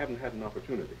you, but I haven't had an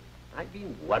opportunity. I've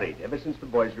been worried ever since the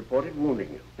boys reported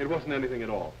wounding you. It wasn't anything at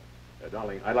all.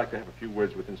 Darling, I'd like to have a few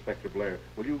words with Inspector Blair.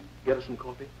 Will you get us some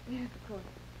coffee? Yes, of course.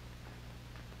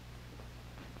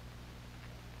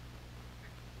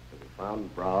 Have you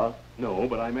found Brower? No,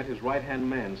 but I met his right-hand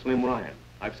man, Slim Ryan.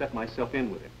 I've set myself in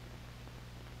with him.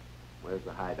 Where's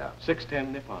the hideout?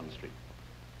 610 Nippon Street.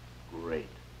 Great.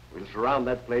 We'll surround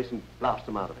that place and blast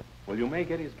him out of it. Well, you may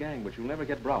get his gang, but you'll never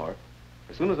get Brower.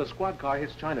 As soon as a squad car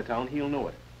hits Chinatown, he'll know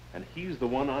it. And he's the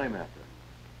one I'm after.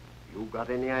 You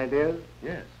got any ideas?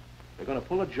 Yes. They're going to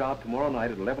pull a job tomorrow night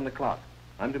at 11 o'clock.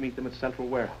 I'm to meet them at Central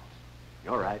Warehouse.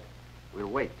 All right. We'll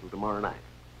wait till tomorrow night.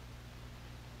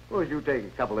 Suppose you take a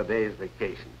couple of days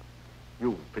vacation.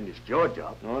 You've finished your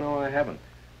job. No, I haven't.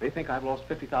 They think I've lost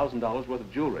 $50,000 worth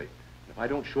of jewelry. If I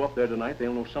don't show up there tonight,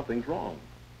 they'll know something's wrong.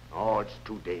 Oh, it's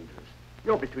too dangerous.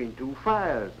 You're between two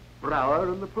fires,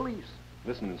 Brower and the police.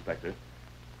 Listen, Inspector.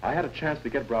 I had a chance to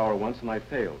get Brower once and I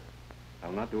failed.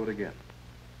 I'll not do it again.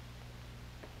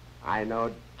 I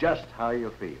know just how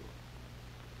you feel.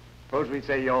 Suppose we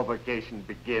say your vacation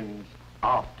begins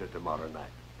after tomorrow night.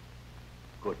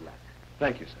 Good luck.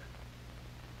 Thank you, sir.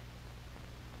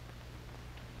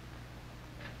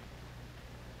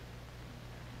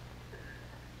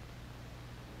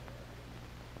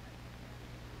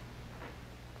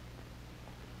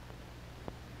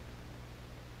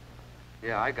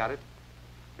 Yeah, I got it.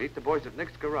 Meet the boys at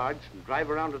Nick's garage and drive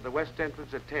around to the west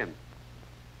entrance at 10.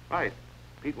 Right.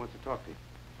 Pete wants to talk to you.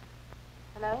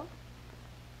 Hello?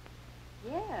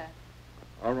 Yeah.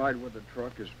 I'll ride with the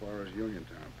truck as far as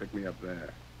Uniontown. Pick me up there.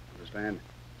 Understand?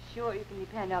 Sure, you can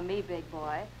depend on me, big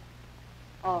boy.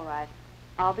 All right.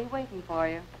 I'll be waiting for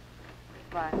you.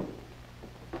 Bye.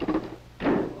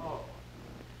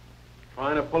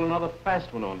 Trying to pull another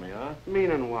fast one on me, huh?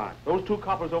 Meaning what? Those two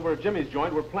coppers over at Jimmy's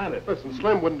joint were planted. Listen,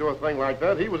 Slim wouldn't do a thing like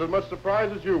that. He was as much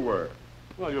surprised as you were.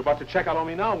 Well, you're about to check out on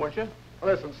me now, weren't you?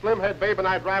 Listen, Slim had Babe and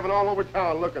I driving all over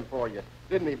town looking for you.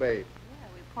 Didn't he, Babe? Yeah,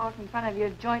 we parked in front of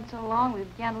your joint so long we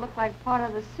began to look like part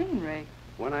of the scenery.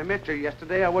 When I met you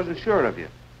yesterday, I wasn't sure of you.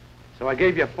 So I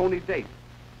gave you a phony date.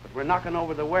 But we're knocking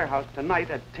over the warehouse tonight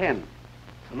at 10.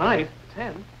 Tonight?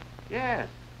 10? Yes.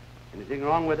 Anything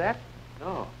wrong with that?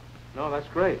 No. No, that's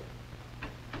great.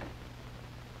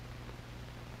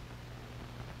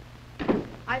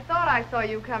 I thought I saw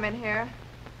you come in here.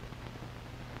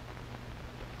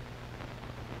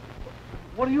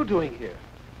 What are you doing here?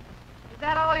 Is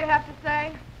that all you have to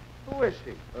say? Who is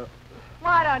he?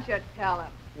 Why don't you tell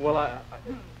him? Well, I...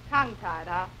 Tongue-tied,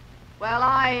 huh? Well,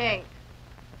 I ain't.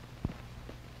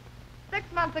 6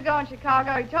 months ago in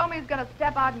Chicago, he told me he's going to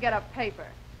step out and get a paper.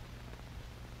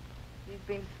 He's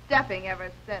been stepping ever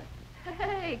since.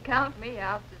 Hey, count me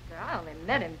out, sister. I only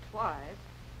met him twice.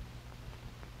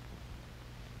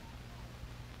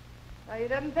 So you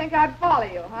didn't think I'd follow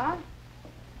you, huh?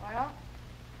 Well,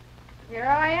 here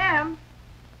I am.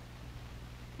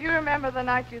 You remember the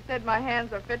night you said my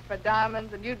hands were fit for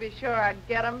diamonds and you'd be sure I'd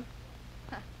get them?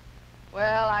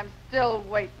 Well, I'm still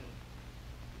waiting.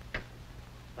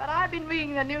 But I've been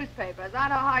reading the newspapers. I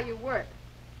know how you work.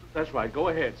 That's right. Go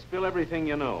ahead. Spill everything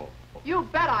you know. You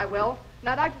bet I will. And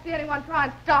I'd like to see anyone try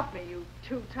and stop me, you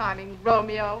two-timing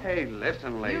Romeo. Hey,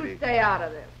 listen, lady. You stay out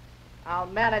of this. I'll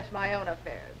manage my own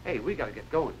affairs. Hey, we gotta get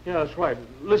going. Yeah, that's right.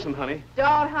 Listen, honey.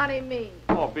 Don't honey me.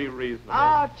 Oh, be reasonable.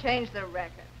 I'll change the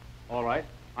record. All right.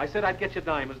 I said I'd get you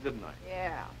diamonds, didn't I?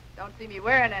 Yeah. Don't see me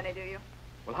wearing any, do you?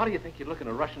 Well, how do you think you'd look in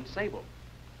a Russian sable?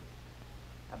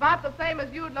 About the same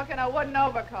as you'd look in a wooden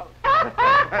overcoat.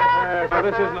 Now,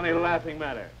 this isn't any laughing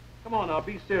matter. Come on now,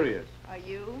 be serious. Are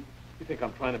you? You think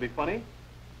I'm trying to be funny?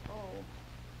 Oh.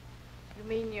 You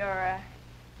mean you're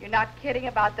not kidding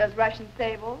about those Russian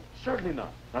sables? Certainly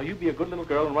not. Now, you be a good little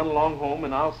girl and run along home,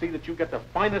 and I'll see that you get the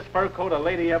finest fur coat a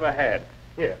lady ever had.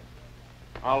 Here.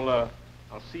 I'll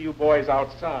see you boys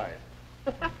outside.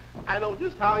 I know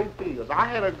just how he feels. I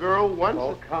had a girl once.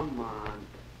 Oh, come on.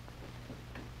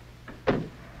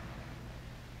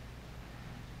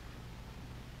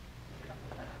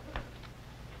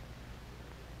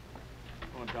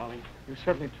 Oh, darling, you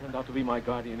certainly turned out to be my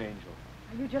guardian angel.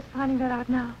 Are you just finding that out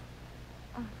now?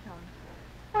 Oh, John,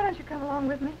 why don't you come along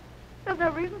with me? There's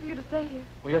no reason for you to stay here.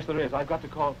 Well, yes, there is. I've got to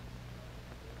call.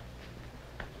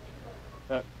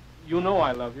 You know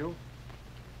I love you.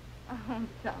 Oh,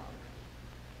 John.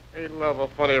 He love a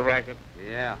funny racket.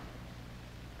 Yeah.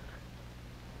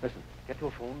 Listen, get to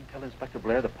a phone and tell Inspector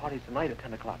Blair the party's tonight at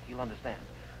 10 o'clock. He'll understand.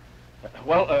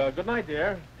 Well, good night,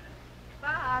 dear.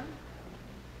 Son.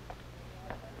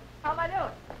 How am I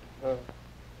doing?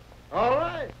 All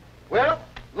right. Well,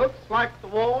 looks like the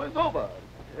war is over.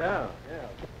 Yeah.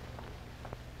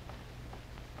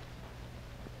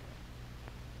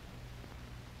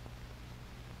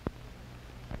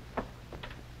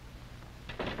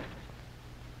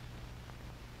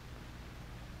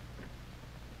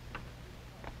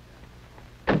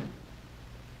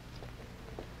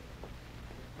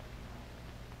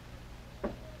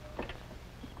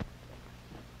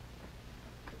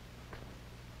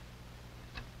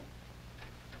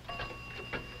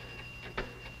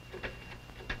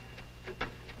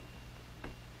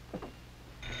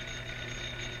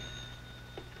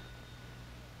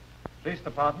 Police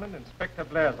Department, Inspector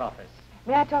Blair's office.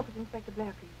 May I talk with Inspector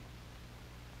Blair, please?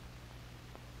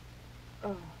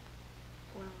 Oh,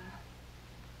 well,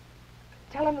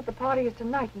 tell him that the party is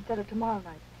tonight instead of tomorrow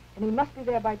night, and he must be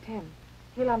there by 10.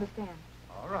 He'll understand.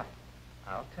 All right.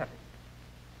 I'll tell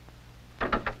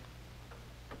him.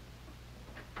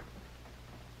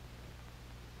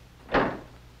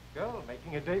 Girl,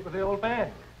 making a date with the old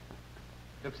man.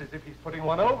 Looks as if he's putting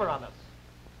one over on us.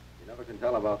 You never can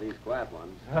tell about these quiet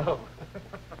ones. No.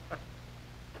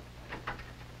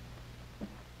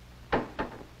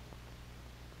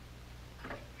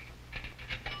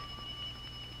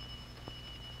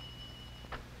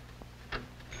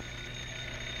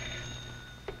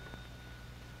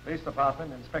 Police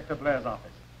Department, Inspector Blair's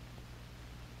office.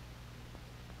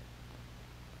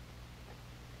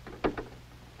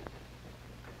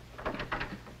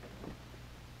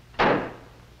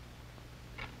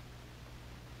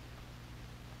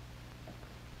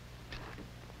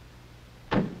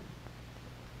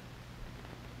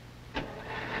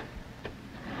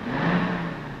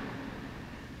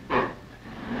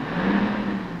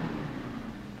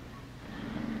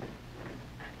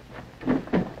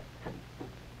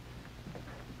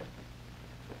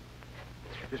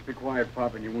 Just be quiet,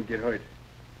 Pop, and you won't get hurt.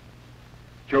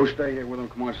 Joe, stay here with him.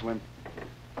 Come on, Slim.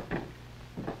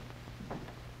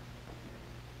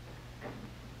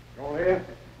 Go here.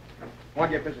 Come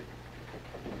on, get busy.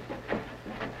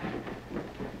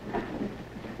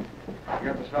 You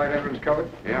got the side entrance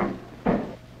covered? Yeah.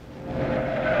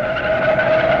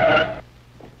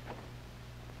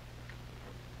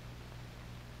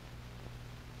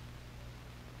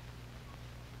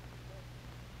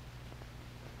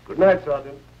 Good night,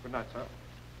 Sergeant. Good night, sir.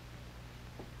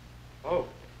 Oh,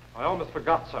 I almost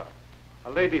forgot, sir.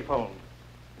 A lady phoned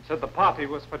and said the party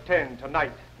was for 10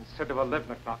 tonight instead of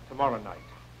 11 o'clock tomorrow night,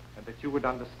 and that you would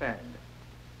understand.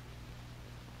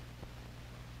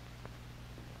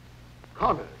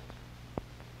 Connors.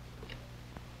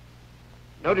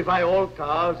 Notify all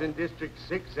cars in District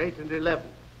 6, 8, and 11.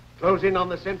 Close in on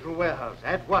the central warehouse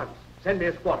at once. Send me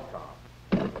a squad car.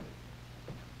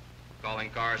 Calling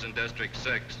cars in District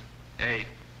 6, 8,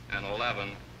 and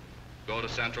 11. Go to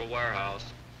Central Warehouse.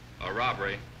 A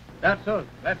robbery. That's us.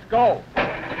 Let's go.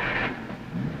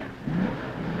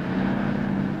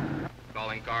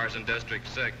 Calling cars in District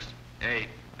 6, 8,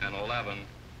 and 11.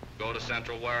 Go to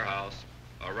Central Warehouse.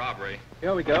 A robbery.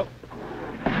 Here we go.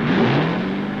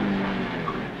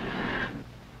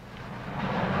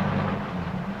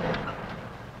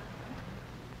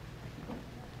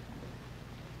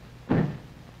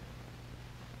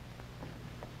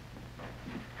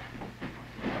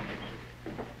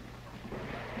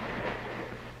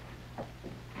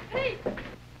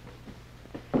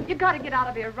 got to get out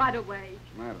of here right away.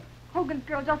 What's the matter? Hogan's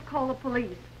girl just called the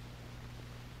police.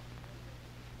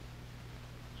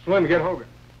 Slim, get Hogan.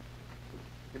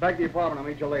 Get back to your apartment. I'll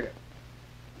meet you later.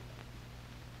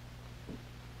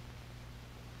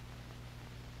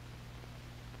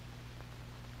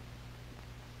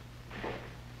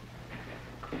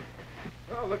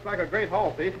 Well, looks like a great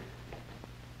haul, Pete.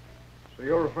 So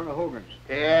you're a friend of Hogan's?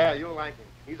 Yeah, you'll like him.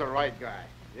 He's a right guy.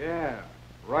 Yeah,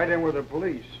 right in with the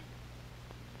police.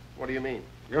 What do you mean?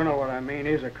 You know what I mean.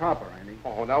 He's a copper, ain't he?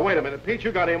 Oh, now, wait a minute, Pete.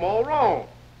 You got him all wrong.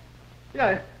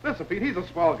 Yeah, listen, Pete, he's a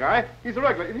swell guy. He's a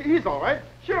regular. He's all right.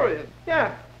 Sure he is.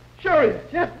 Yeah, sure he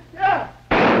is. Yeah, yeah.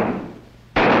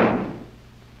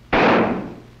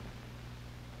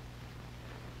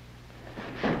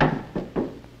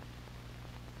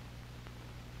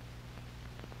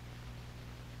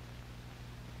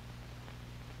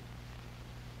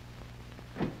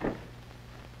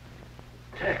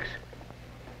 Tex.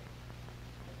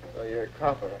 So you're a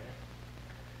copper, huh?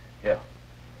 Yeah.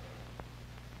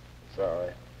 It's all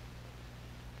right.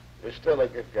 You're still a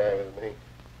good guy with me.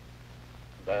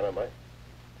 Dynamite.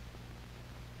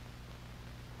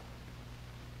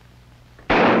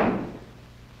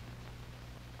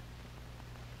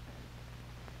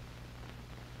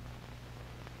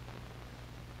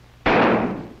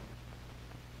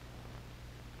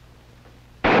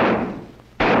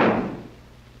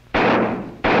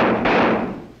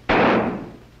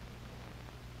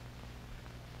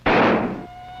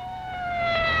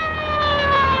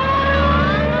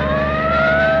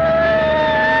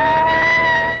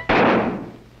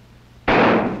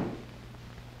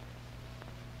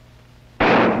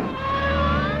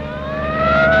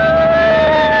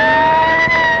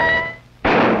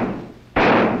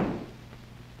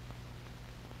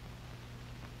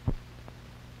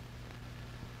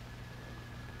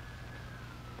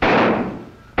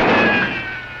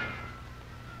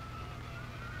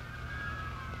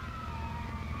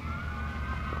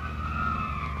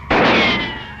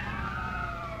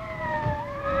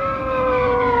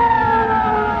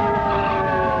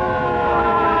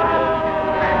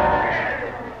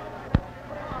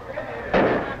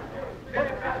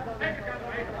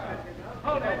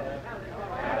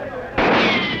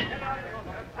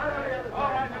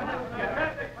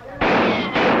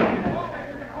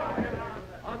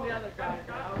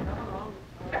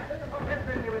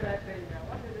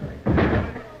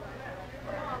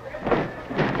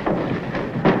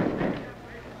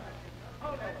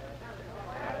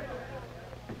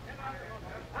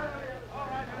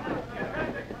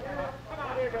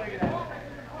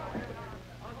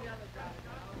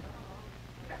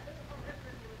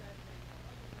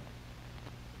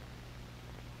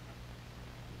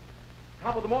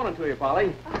 Top of the morning to you,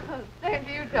 Polly. Oh, same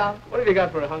to you, Tom. What have you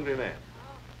got for a hungry man?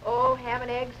 Oh, ham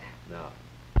and eggs. No.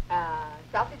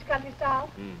 Sausage country style.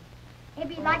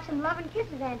 Maybe you'd like some love and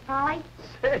kisses, Aunt Polly.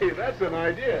 Say, that's an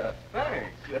idea.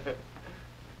 Thanks.